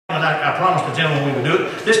I promised the gentleman we would do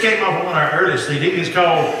it. This came off of one of our earliest CDs. It's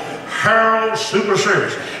called Harold Super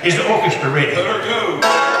Service. Is the orchestra ready? Let her go.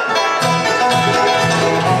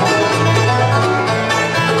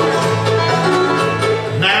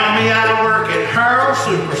 Now me, I work at Harold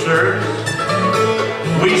Super Service.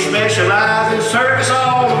 We specialize in service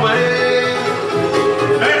all the way.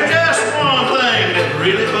 There's just one thing that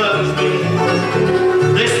really bugs me.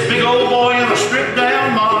 This big old boy in a stripped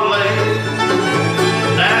down Model A.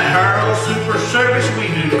 That Harold Super Service,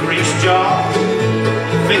 we do grease jobs,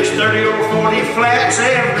 fix 30 or 40 flats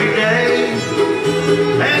every day.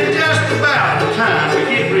 And just about the time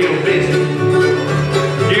we get real busy,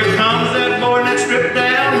 here comes that boy in that stripped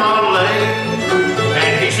down Model A.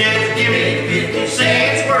 And he says, give me 50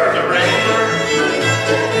 cents worth of regular.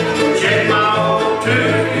 Check my old tube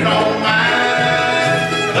if you don't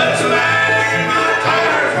mind. Put some iron in my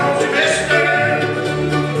tires, won't you, mister?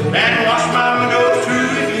 And wash my windows too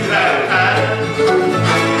if you have time.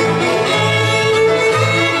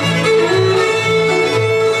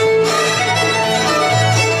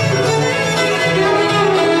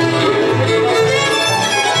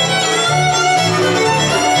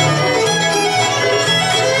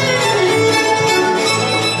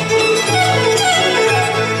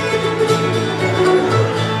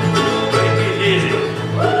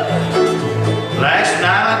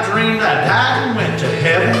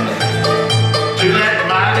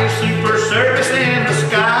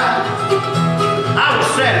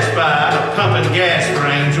 Pumping gas for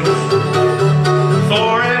angels,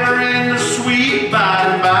 forever in the sweet by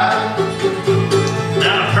and by.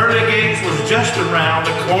 Now the pearly gates was just around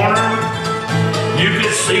the corner. You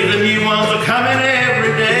could see the new ones are coming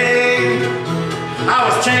every day. I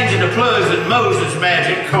was changing the plugs in Moses'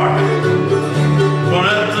 magic carpet. Went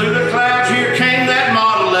up through the